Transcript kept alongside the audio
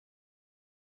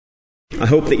I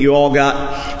hope that you all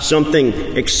got something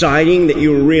exciting that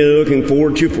you were really looking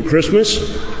forward to for Christmas.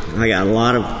 I got a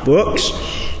lot of books,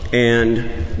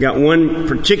 and got one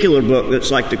particular book that's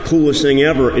like the coolest thing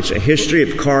ever. It's a history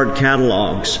of card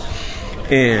catalogs.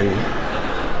 And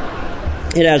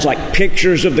it has like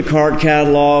pictures of the card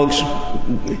catalogs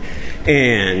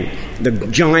and the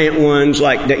giant ones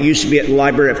like that used to be at the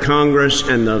Library of Congress,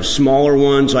 and the smaller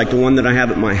ones like the one that I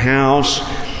have at my house.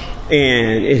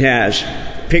 And it has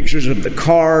pictures of the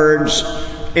cards.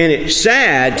 And it's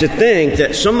sad to think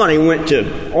that somebody went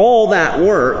to all that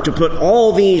work to put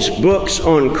all these books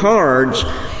on cards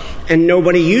and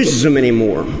nobody uses them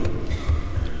anymore.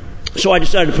 So I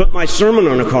decided to put my sermon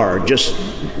on a card, just,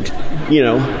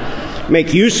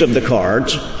 make use of the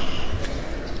cards.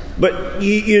 But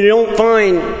you don't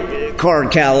find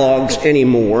card catalogs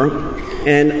anymore.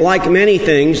 And like many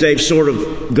things, they've sort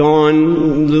of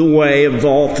gone the way of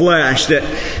all flesh. That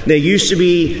they used to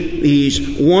be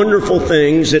these wonderful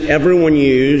things that everyone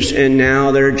used, and now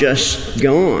they're just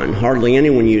gone. Hardly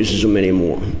anyone uses them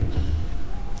anymore.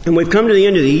 And we've come to the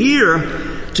end of the year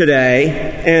today,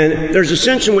 and there's a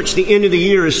sense in which the end of the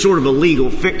year is sort of a legal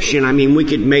fiction. I mean, we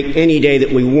could make any day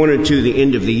that we wanted to the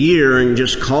end of the year and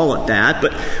just call it that.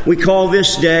 But we call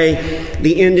this day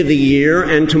the end of the year,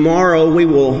 and tomorrow we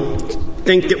will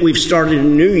think that we've started a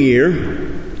new year.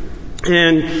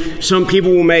 And some people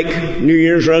will make New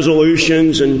Year's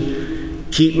resolutions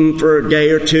and keep them for a day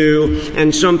or two,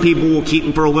 and some people will keep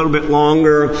them for a little bit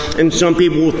longer, and some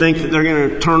people will think that they're going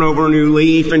to turn over a new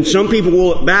leaf, and some people will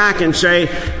look back and say,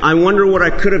 I wonder what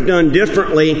I could have done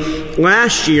differently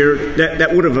last year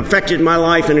that would have affected my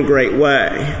life in a great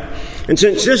way. And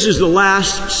since this is the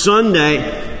last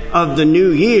Sunday of the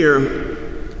new year,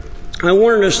 I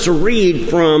wanted us to read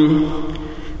from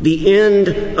the end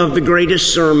of the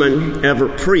greatest sermon ever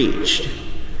preached.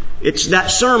 It's that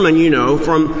sermon,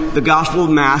 from the Gospel of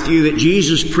Matthew that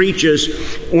Jesus preaches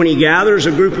when he gathers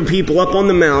a group of people up on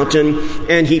the mountain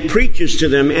and he preaches to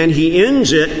them, and he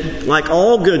ends it, like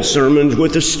all good sermons,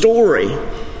 with a story.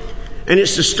 And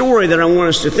it's the story that I want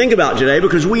us to think about today,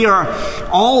 because we are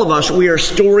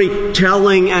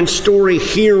storytelling and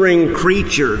story-hearing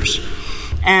creatures.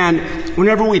 And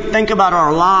whenever we think about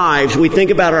our lives, we think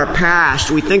about our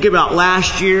past, we think about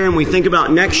last year, and we think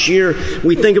about next year,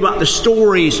 we think about the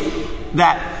stories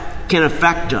that can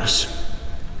affect us.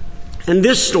 And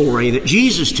this story that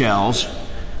Jesus tells,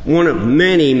 one of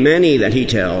many, many that he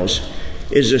tells,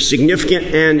 is a significant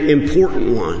and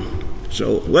important one.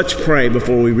 So let's pray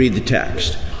before we read the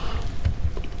text.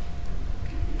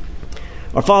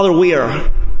 Our Father, we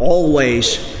are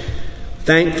always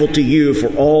thankful to you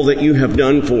for all that you have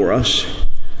done for us.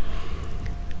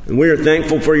 And we are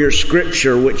thankful for your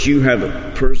scripture, which you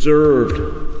have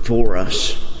preserved for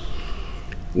us.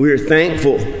 We are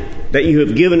thankful that you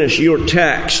have given us your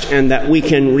text and that we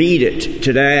can read it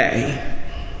today.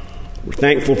 We're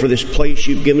thankful for this place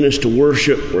you've given us to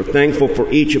worship. We're thankful for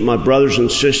each of my brothers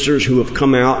and sisters who have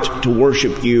come out to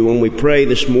worship you. And we pray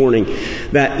this morning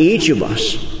that each of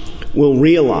us will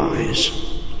realize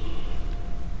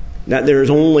that there is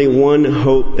only one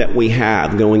hope that we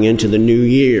have going into the new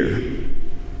year.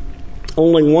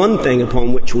 Only one thing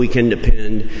upon which we can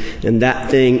depend, and that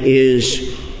thing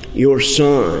is your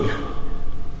Son.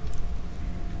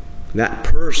 That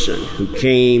person who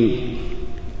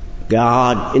came,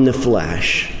 God in the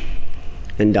flesh,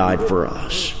 and died for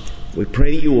us. We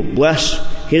pray that you will bless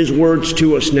his words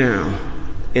to us now,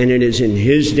 and it is in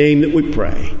his name that we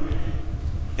pray.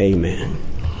 Amen.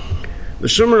 The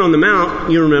Sermon on the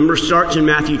Mount, you remember, starts in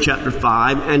Matthew chapter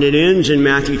 5 and it ends in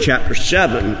Matthew chapter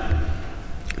 7.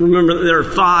 Remember that there are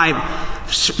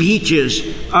 5 speeches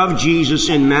of Jesus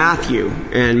in Matthew,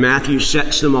 and Matthew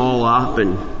sets them all up,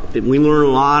 and we learn a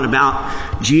lot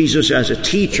about Jesus as a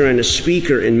teacher and a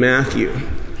speaker in Matthew.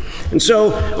 And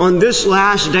so on this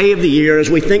last day of the year, as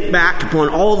we think back upon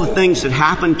all the things that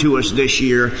happened to us this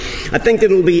year, I think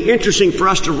that it'll be interesting for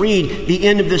us to read the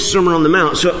end of this Sermon on the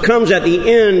Mount. So it comes at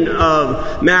the end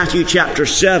of Matthew chapter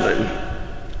 7.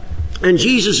 And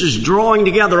Jesus is drawing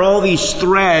together all these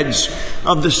threads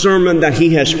of the sermon that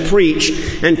he has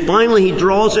preached. And finally he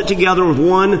draws it together with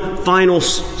one final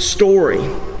story.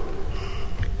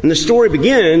 And the story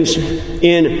begins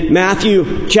in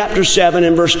Matthew chapter 7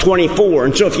 and verse 24.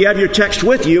 And so if you have your text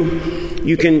with you,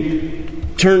 you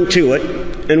can turn to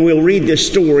it, and we'll read this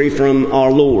story from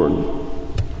our Lord.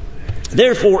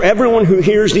 Therefore, everyone who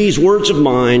hears these words of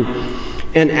mine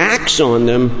and acts on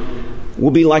them will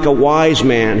be like a wise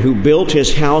man who built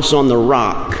his house on the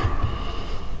rock.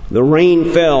 The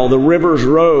rain fell, the rivers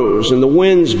rose, and the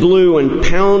winds blew and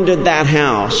pounded that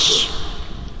house.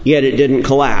 yet it didn't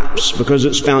collapse because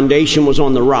its foundation was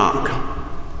on the rock.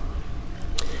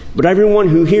 But everyone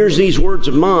who hears these words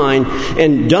of mine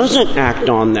and doesn't act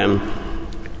on them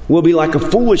will be like a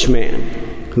foolish man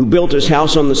who built his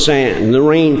house on the sand. And the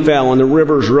rain fell, and the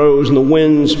rivers rose, and the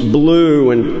winds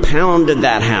blew and pounded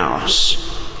that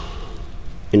house.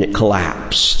 And it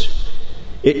collapsed.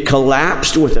 It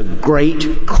collapsed with a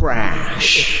great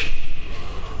crash.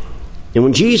 And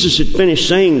when Jesus had finished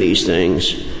saying these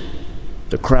things,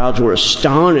 the crowds were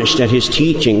astonished at his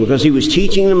teaching, because he was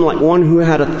teaching them like one who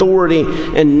had authority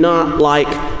and not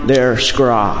like their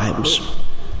scribes.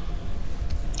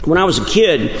 When I was a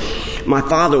kid, my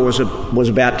father was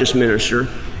a Baptist minister,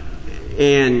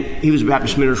 and he was a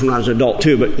Baptist minister when I was an adult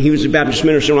too, but he was a Baptist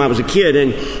minister when I was a kid,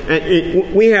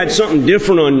 and we had something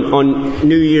different on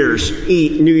New Year's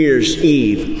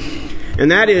Eve.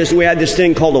 And that is, we had this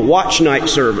thing called a watch night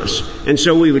service. And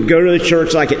so we would go to the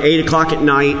church like at 8 o'clock at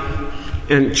night,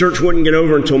 and church wouldn't get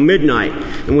over until midnight.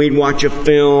 And we'd watch a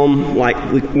film, like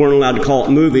we weren't allowed to call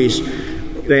it movies.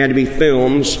 They had to be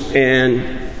films.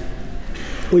 And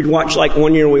we'd watch, like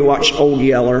one year we watched Old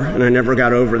Yeller, and I never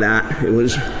got over that. It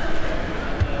was,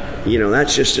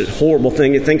 that's just a horrible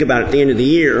thing to think about at the end of the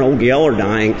year, Old Yeller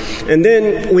dying. And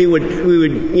then we would,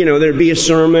 there'd be a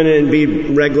sermon and be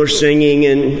regular singing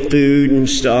and food and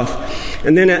stuff.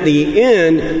 And then at the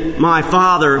end, my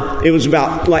father, it was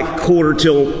about like quarter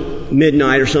till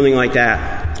midnight or something like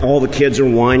that. All the kids are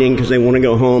whining because they want to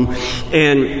go home.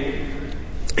 And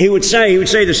he would say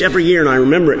this every year, and I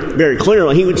remember it very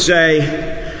clearly. He would say,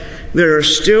 there are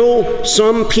still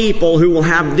some people who will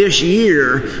have this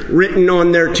year written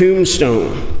on their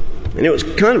tombstone. And it was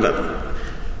kind of a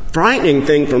frightening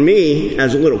thing for me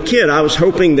as a little kid. I was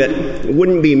hoping that it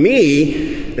wouldn't be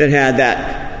me that had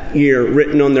that year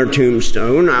written on their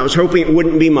tombstone. I was hoping it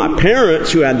wouldn't be my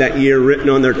parents who had that year written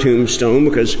on their tombstone,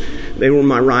 because they were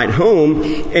my ride home.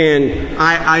 And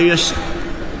I just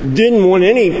didn't want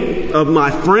any of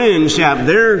my friends to have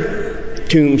their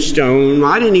tombstone.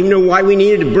 I didn't even know why we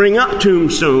needed to bring up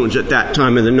tombstones at that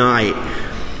time of the night.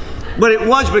 But it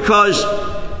was because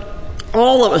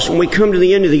all of us, when we come to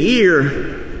the end of the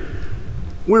year,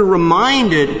 we're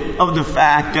reminded of the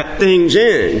fact that things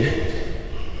end.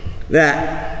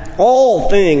 That all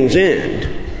things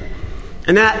end.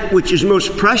 And that which is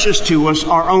most precious to us,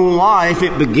 our own life,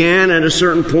 it began at a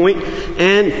certain point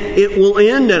and it will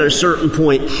end at a certain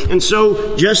point. And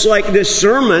so, just like this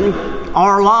sermon,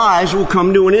 our lives will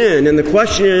come to an end. And the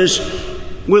question is,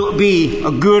 will it be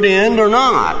a good end or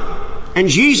not? And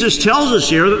Jesus tells us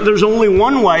here that there's only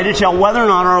one way to tell whether or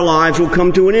not our lives will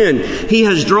come to an end. He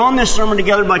has drawn this sermon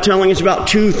together by telling us about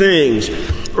two things.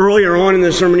 Earlier on in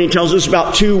the sermon, he tells us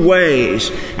about two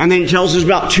ways. And then he tells us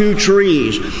about two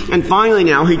trees. And finally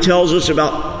now, he tells us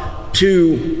about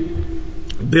two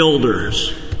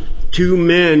builders. Two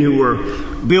men who were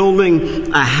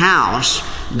building a house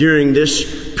during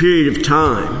this period of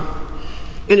time.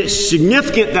 And it's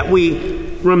significant that we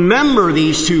remember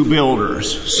these two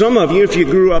builders. Some of you, if you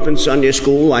grew up in Sunday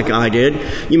school like I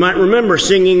did, you might remember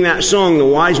singing that song, The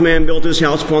Wise Man Built His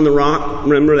House Upon the Rock.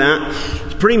 Remember that?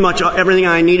 It's pretty much everything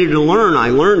I needed to learn, I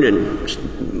learned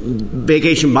in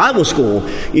Vacation Bible School.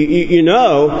 You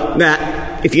know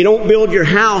that if you don't build your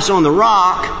house on the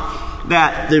rock,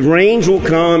 that the rains will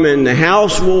come and the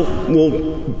house will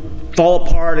fall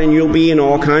apart and you'll be in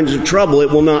all kinds of trouble.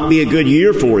 It will not be a good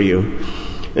year for you.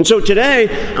 And so today,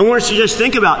 I want us to just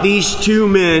think about these two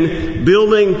men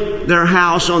building their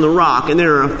house on the rock. And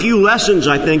there are a few lessons,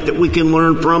 I think, that we can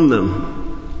learn from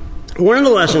them. One of the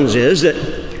lessons is that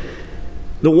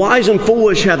the wise and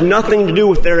foolish have nothing to do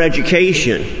with their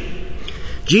education.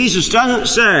 Jesus doesn't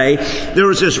say there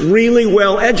was this really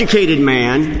well-educated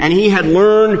man, and he had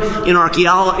learned in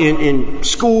archaeology, in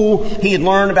school, he had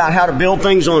learned about how to build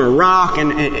things on a rock,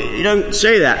 and he doesn't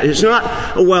say that. It's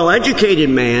not a well-educated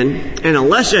man and a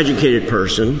less educated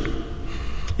person.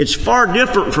 It's far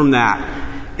different from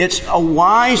that. It's a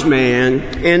wise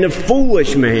man and a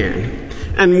foolish man.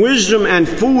 And wisdom and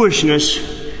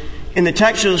foolishness in the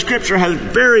text of the Scripture has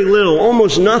very little,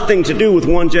 almost nothing to do with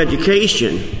one's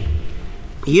education.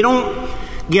 You don't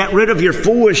get rid of your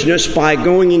foolishness by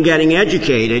going and getting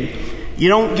educated. You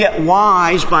don't get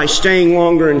wise by staying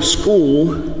longer in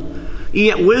school. You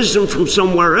get wisdom from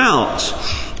somewhere else.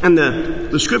 And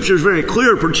the Scripture is very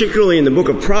clear, particularly in the book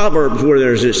of Proverbs, where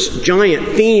there's this giant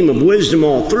theme of wisdom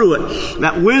all through it,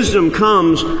 that wisdom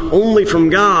comes only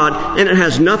from God, and it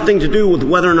has nothing to do with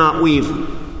whether or not we've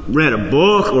read a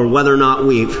book, or whether or not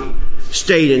we've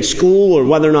stayed in school, or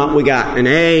whether or not we got an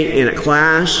A in a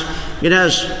class. It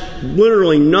has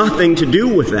literally nothing to do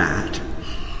with that.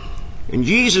 And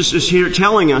Jesus is here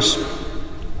telling us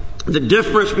The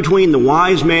difference between the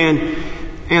wise man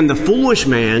and the foolish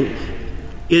man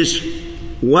is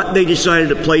what they decided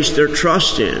to place their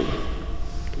trust in.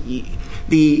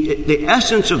 The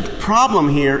essence of the problem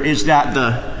here is that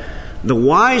the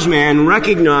wise man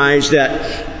recognized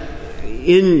that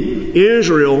in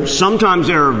Israel, sometimes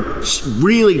there are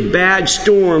really bad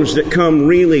storms that come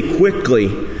really quickly.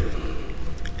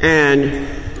 And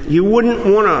you wouldn't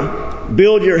want to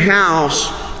build your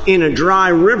house in a dry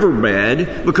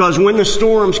riverbed, because when the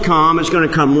storms come, it's going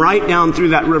to come right down through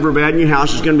that riverbed and your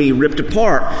house is going to be ripped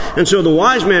apart. And so the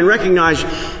wise man recognized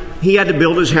he had to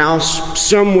build his house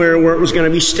somewhere where it was going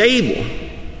to be stable.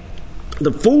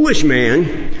 The foolish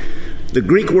man, the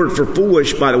Greek word for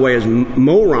foolish, by the way, is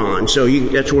moron. So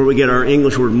that's where we get our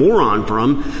English word moron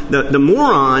from. The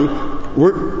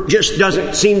moron just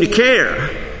doesn't seem to care.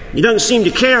 He doesn't seem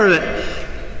to care that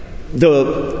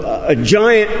a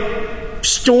giant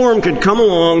storm could come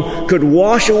along, could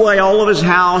wash away all of his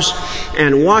house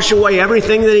and wash away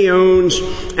everything that he owns,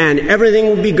 and everything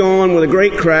would be gone with a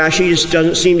great crash. He just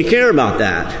doesn't seem to care about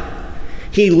that.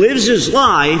 He lives his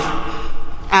life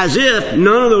as if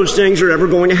none of those things are ever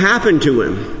going to happen to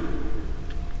him.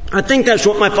 I think that's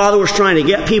what my father was trying to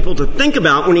get people to think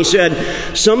about when he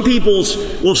said some peoples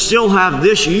will still have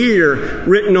this year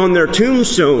written on their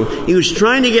tombstone. He was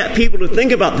trying to get people to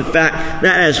think about the fact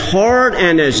that as hard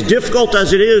and as difficult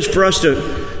as it is for us to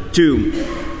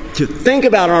think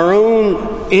about our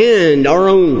own end, our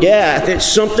own death, it's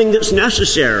something that's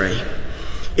necessary.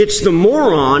 It's the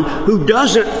moron who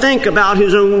doesn't think about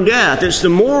his own death. It's the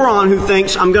moron who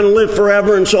thinks, I'm going to live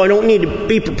forever and so I don't need to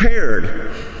be prepared.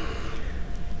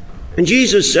 And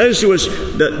Jesus says to us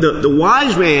that the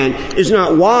wise man is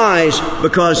not wise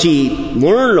because he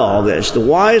learned all this. The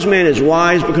wise man is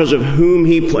wise because of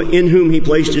in whom he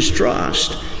placed his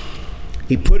trust.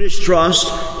 He put his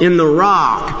trust in the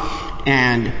rock.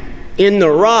 And in the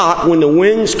rock, when the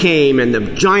winds came and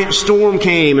the giant storm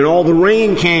came and all the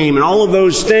rain came and all of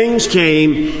those things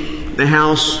came, the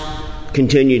house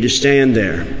continued to stand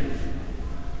there.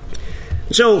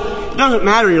 So it doesn't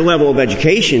matter your level of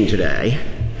education today.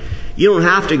 You don't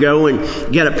have to go and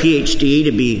get a PhD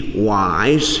to be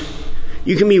wise.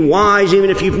 You can be wise even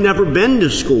if you've never been to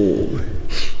school.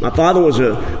 My father was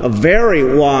a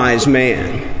very wise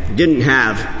man. Didn't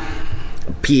have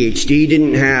a PhD,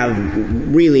 didn't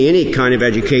have really any kind of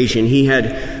education. He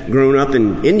had grown up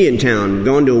in Indiantown,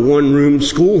 gone to a one-room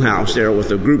schoolhouse there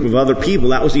with a group of other people.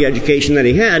 That was the education that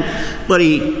he had. But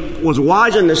he was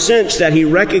wise in the sense that he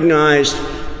recognized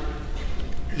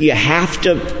you have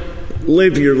to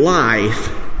live your life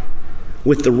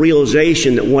with the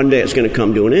realization that one day it's going to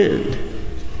come to an end.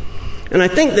 And I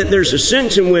think that there's a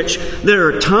sense in which there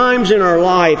are times in our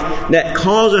life that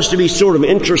cause us to be sort of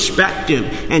introspective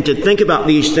and to think about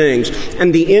these things.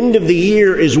 And the end of the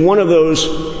year is one of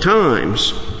those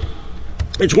times.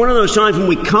 It's one of those times when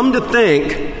we come to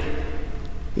think,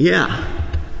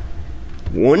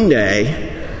 one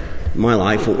day my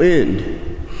life will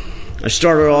end. I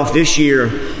started off this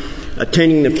year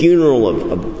attending the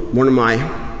funeral of one of my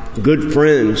good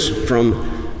friends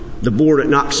from the board at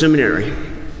Knox Seminary.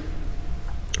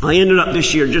 I ended up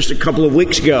this year, just a couple of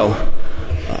weeks ago,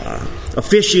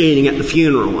 officiating at the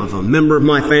funeral of a member of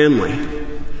my family.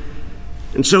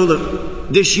 And so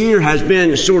this year has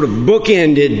been sort of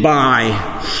bookended by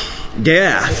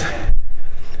death.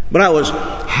 But I was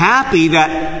happy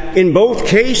that in both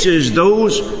cases,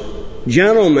 those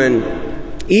gentlemen,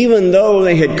 even though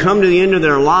they had come to the end of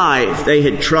their life, they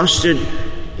had trusted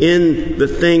in the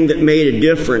thing that made a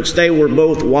difference. They were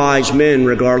both wise men,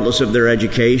 regardless of their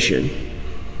education.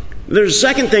 There's a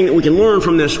second thing that we can learn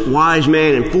from this wise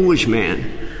man and foolish man.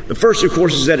 The first, of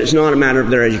course, is that it's not a matter of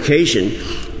their education,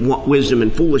 wisdom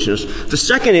and foolishness. The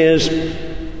second is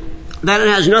that it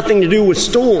has nothing to do with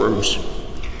storms.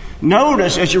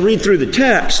 Notice, as you read through the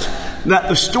text, that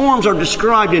the storms are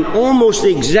described in almost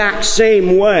the exact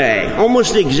same way.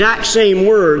 Almost the exact same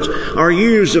words are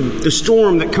used of the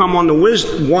storm that come on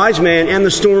the wise man and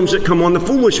the storms that come on the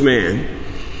foolish man.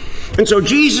 And so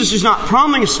Jesus is not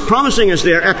promising us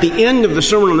there at the end of the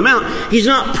Sermon on the Mount. He's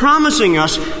not promising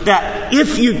us that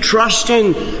if you trust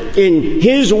in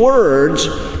His words,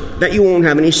 that you won't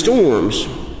have any storms.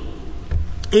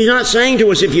 He's not saying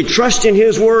to us, if you trust in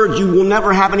His words, you will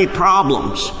never have any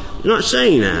problems. He's not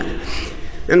saying that.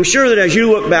 And I'm sure that as you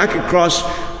look back across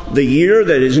the year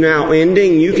that is now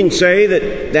ending, you can say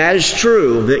that that is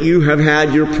true, that you have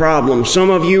had your problems. Some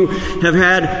of you have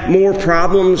had more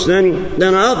problems than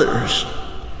others.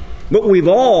 But we've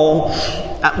all,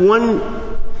 at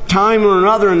one time or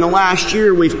another in the last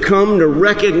year, we've come to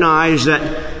recognize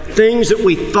that things that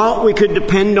we thought we could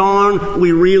depend on,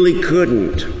 we really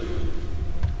couldn't.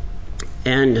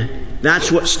 And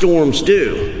that's what storms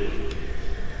do.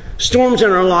 Storms in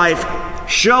our life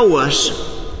show us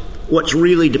what's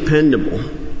really dependable.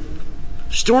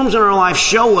 Storms in our life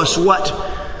show us what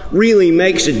really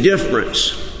makes a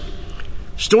difference.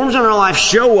 Storms in our life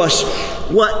show us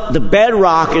what the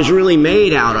bedrock is really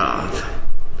made out of.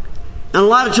 And a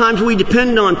lot of times we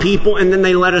depend on people and then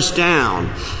they let us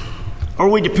down. Or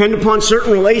we depend upon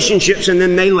certain relationships and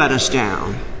then they let us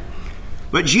down.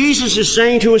 But Jesus is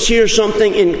saying to us here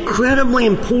something incredibly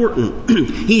important.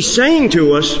 He's saying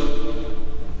to us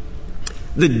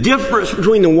the difference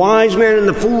between the wise man and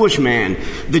the foolish man,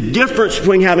 the difference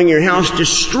between having your house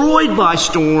destroyed by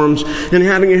storms and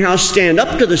having your house stand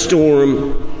up to the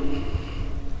storm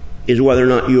is whether or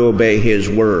not you obey His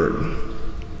word.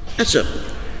 That's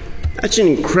an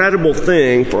incredible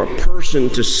thing for a person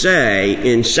to say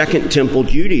in Second Temple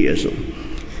Judaism.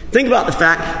 Think about the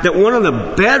fact that one of the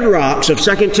bedrocks of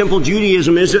Second Temple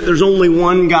Judaism is that there's only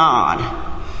one God.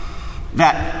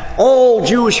 That all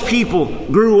Jewish people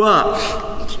grew up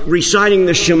reciting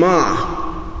the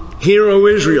Shema. Hear, O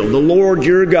Israel, the Lord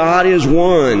your God is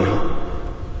one.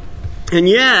 And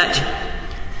yet,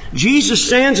 Jesus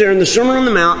stands there in the Sermon on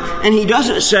the Mount and He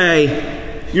doesn't say,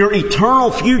 your eternal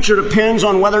future depends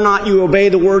on whether or not you obey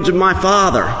the words of my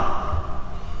Father.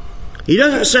 He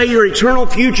doesn't say your eternal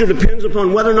future depends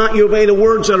upon whether or not you obey the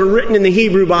words that are written in the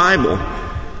Hebrew Bible.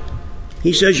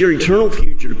 He says your eternal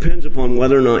future depends upon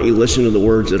whether or not you listen to the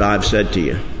words that I've said to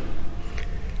you.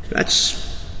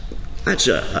 That's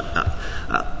a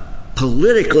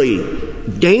politically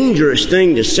dangerous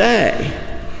thing to say.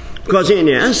 Because in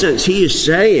essence, He is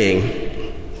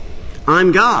saying,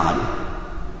 I'm God.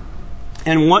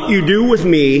 And what you do with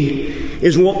me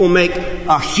is what will make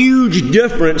a huge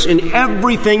difference in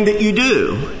everything that you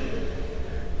do.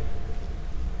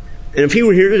 And if He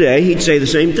were here today, He'd say the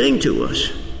same thing to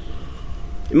us.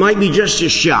 It might be just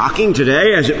as shocking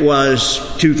today as it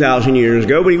was 2,000 years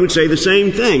ago, but He would say the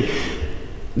same thing.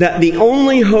 That the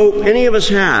only hope any of us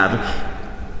have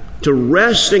to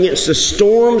rest against the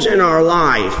storms in our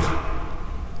life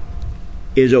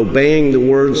is obeying the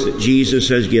words that Jesus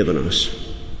has given us.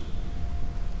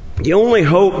 The only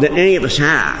hope that any of us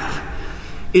have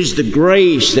is the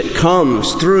grace that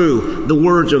comes through the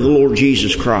words of the Lord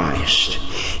Jesus Christ.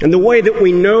 And the way that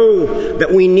we know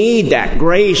that we need that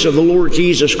grace of the Lord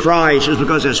Jesus Christ is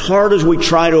because as hard as we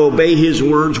try to obey His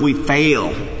words, we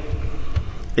fail.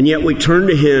 And yet we turn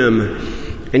to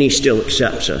Him and He still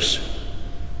accepts us.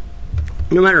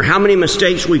 No matter how many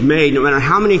mistakes we've made, no matter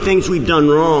how many things we've done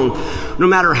wrong, no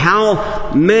matter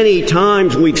how many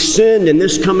times we've sinned in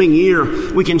this coming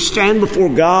year, we can stand before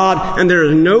God and there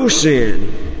is no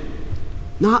sin,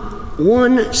 not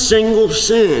one single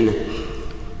sin,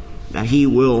 that He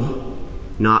will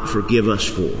not forgive us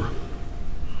for.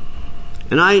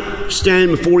 And I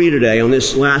stand before you today on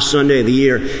this last Sunday of the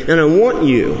year, and I want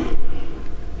you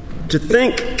to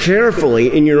think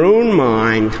carefully in your own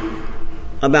mind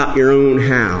about your own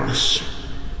house,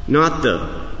 not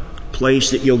the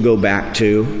place that you'll go back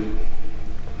to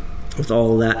with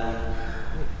all that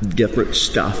different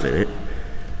stuff in it,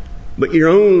 but your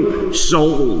own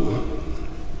soul.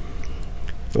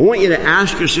 I want you to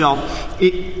ask yourself,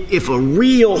 if a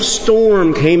real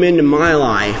storm came into my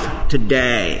life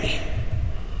today,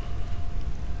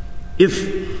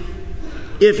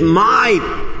 if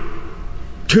my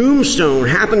tombstone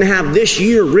happened to have this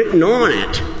year written on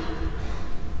it,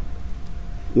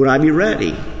 would I be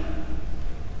ready?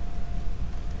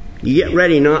 You get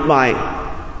ready not by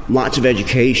lots of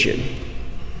education.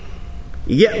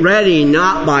 You get ready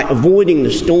not by avoiding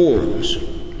the storms,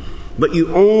 but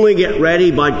you only get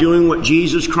ready by doing what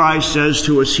Jesus Christ says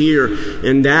to us here,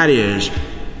 and that is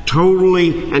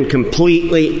totally and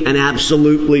completely and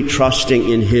absolutely trusting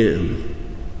in Him.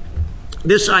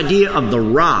 This idea of the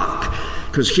rock,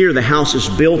 because here the house is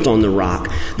built on the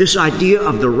rock. This idea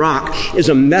of the rock is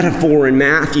a metaphor in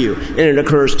Matthew, and it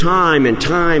occurs time and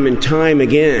time and time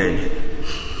again.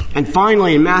 And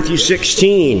finally in Matthew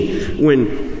 16,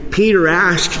 when Peter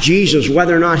asks Jesus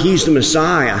whether or not He's the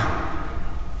Messiah,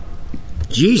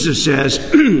 Jesus says,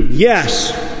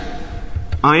 yes,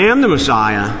 I am the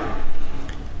Messiah.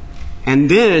 And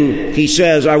then He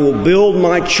says, I will build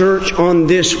my church on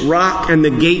this rock, and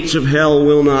the gates of hell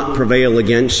will not prevail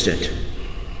against it.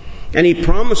 And He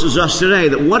promises us today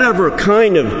that whatever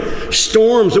kind of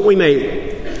storms that we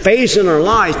may face in our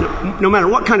lives, no matter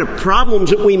what kind of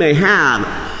problems that we may have,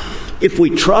 if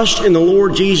we trust in the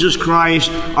Lord Jesus Christ,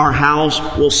 our house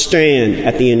will stand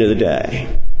at the end of the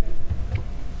day.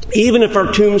 Even if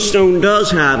our tombstone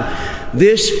does have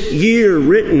this year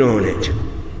written on it,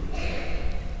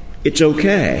 it's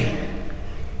okay.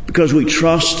 because we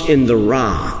trust in the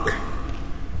rock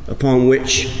upon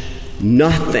which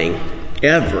nothing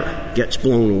ever gets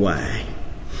blown away.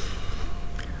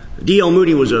 D.L.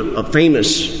 Moody was a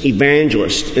famous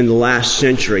evangelist in the last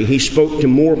century. He spoke to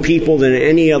more people than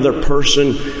any other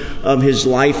person of his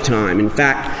lifetime. In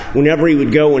fact, whenever he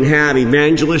would go and have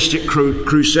evangelistic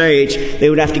crusades, they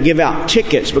would have to give out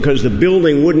tickets because the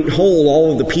building wouldn't hold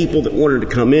all of the people that wanted to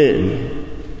come in.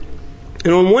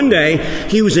 And on one day,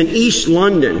 he was in East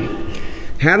London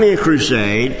having a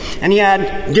crusade, and he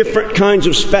had different kinds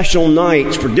of special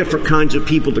nights for different kinds of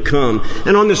people to come.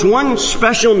 And on this one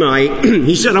special night,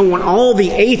 he said, I want all the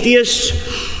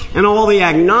atheists and all the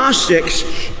agnostics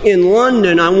in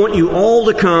London, I want you all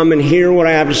to come and hear what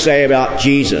I have to say about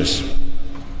Jesus.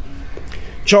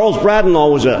 Charles Bradlaugh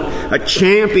was a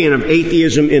champion of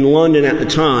atheism in London at the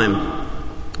time.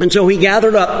 And so he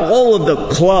gathered up all of the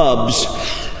clubs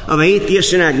of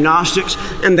atheists and agnostics,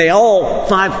 and they all,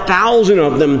 5,000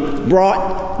 of them,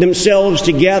 brought themselves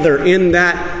together in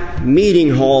that meeting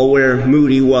hall where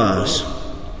Moody was.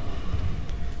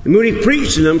 And Moody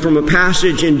preached to them from a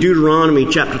passage in Deuteronomy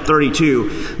chapter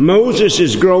 32. Moses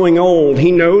is growing old.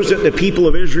 He knows that the people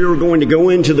of Israel are going to go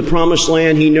into the promised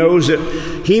land. He knows that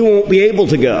he won't be able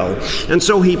to go. And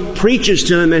so he preaches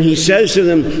to them and he says to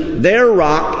them, their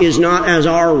rock is not as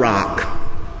our rock.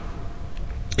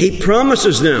 He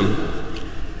promises them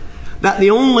that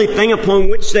the only thing upon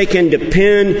which they can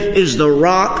depend is the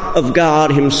rock of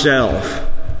God Himself.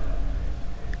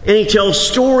 And he tells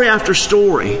story after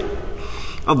story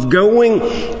of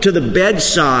going to the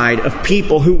bedside of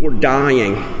people who were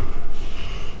dying.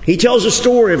 He tells a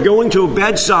story of going to a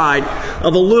bedside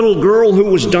of a little girl who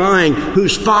was dying,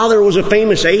 whose father was a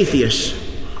famous atheist.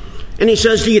 And he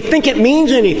says, do you think it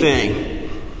means anything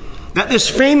that this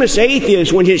famous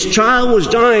atheist, when his child was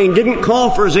dying, didn't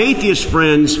call for his atheist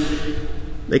friends?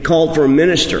 They called for a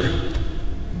minister.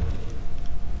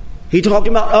 He talked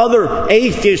about other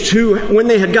atheists who, when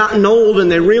they had gotten old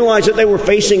and they realized that they were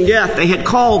facing death, they had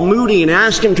called Moody and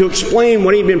asked him to explain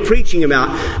what he'd been preaching about.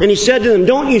 And he said to them,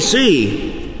 don't you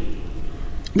see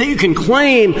that you can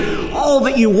claim all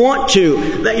that you want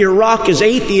to, that your rock is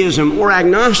atheism or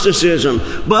agnosticism,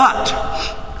 but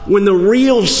when the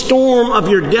real storm of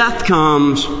your death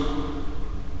comes,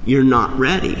 you're not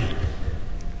ready.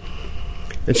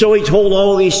 And so he told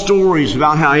all these stories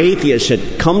about how atheists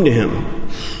had come to him.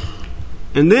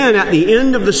 And then at the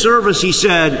end of the service, he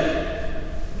said,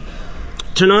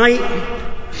 tonight,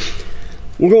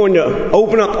 we're going to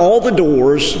open up all the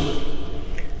doors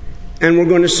and we're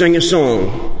going to sing a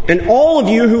song. And all of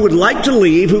you who would like to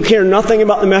leave, who care nothing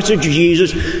about the message of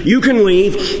Jesus, you can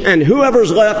leave. And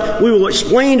whoever's left, we will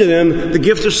explain to them the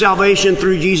gift of salvation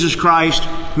through Jesus Christ,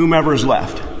 whomever is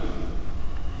left.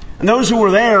 And those who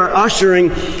were there ushering,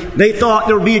 they thought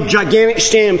there would be a gigantic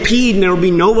stampede and there would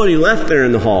be nobody left there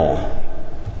in the hall.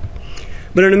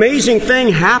 But an amazing thing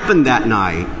happened that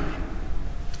night.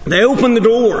 They opened the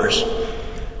doors.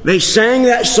 They sang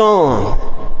that song.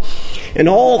 And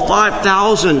all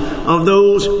 5,000 of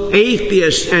those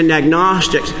atheists and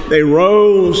agnostics, they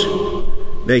rose,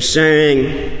 they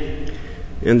sang,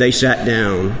 and they sat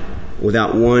down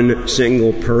without one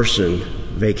single person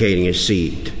vacating his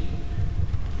seat.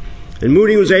 And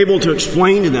Moody was able to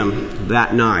explain to them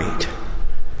that night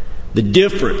the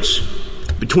difference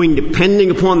between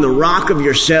depending upon the rock of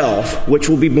yourself, which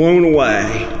will be blown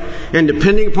away, and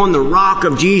depending upon the rock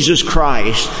of Jesus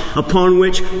Christ, upon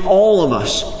which all of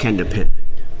us can depend.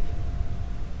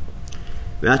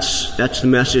 That's the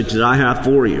message that I have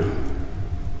for you.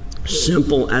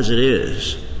 Simple as it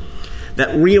is.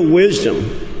 That real wisdom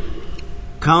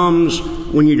comes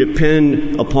when you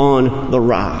depend upon the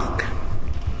rock.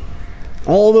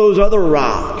 All those other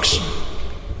rocks,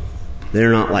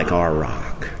 they're not like our rock.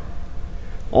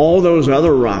 All those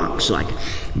other rocks, like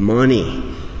money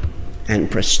and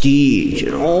prestige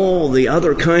and all the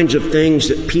other kinds of things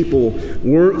that people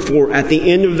work for, at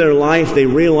the end of their life, they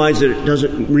realize that it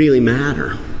doesn't really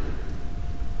matter.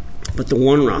 But the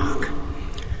one rock,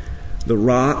 the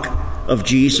rock of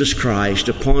Jesus Christ,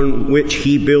 upon which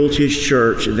He built His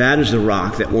church, that is the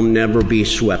rock that will never be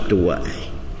swept away.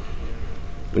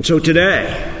 And so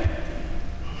today,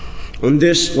 on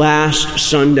this last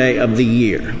Sunday of the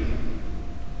year,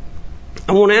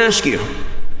 I want to ask you,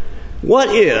 what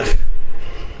if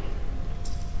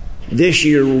this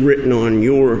year were written on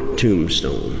your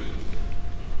tombstone?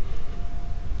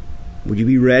 Would you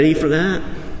be ready for that?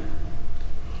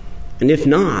 And if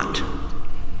not,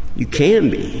 you can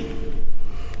be,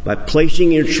 by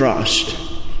placing your trust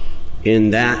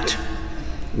in that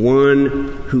one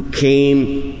who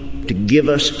came to give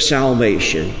us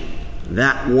salvation,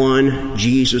 that one,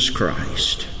 Jesus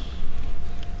Christ.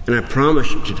 And I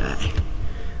promise you today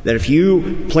that if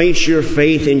you place your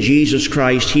faith in Jesus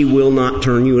Christ, He will not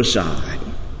turn you aside.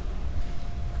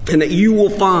 And that you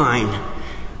will find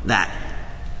that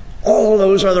all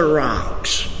those other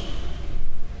rocks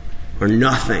are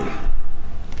nothing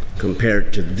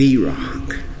compared to the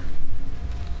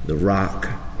rock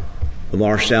of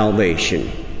our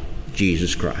salvation,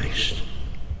 Jesus Christ.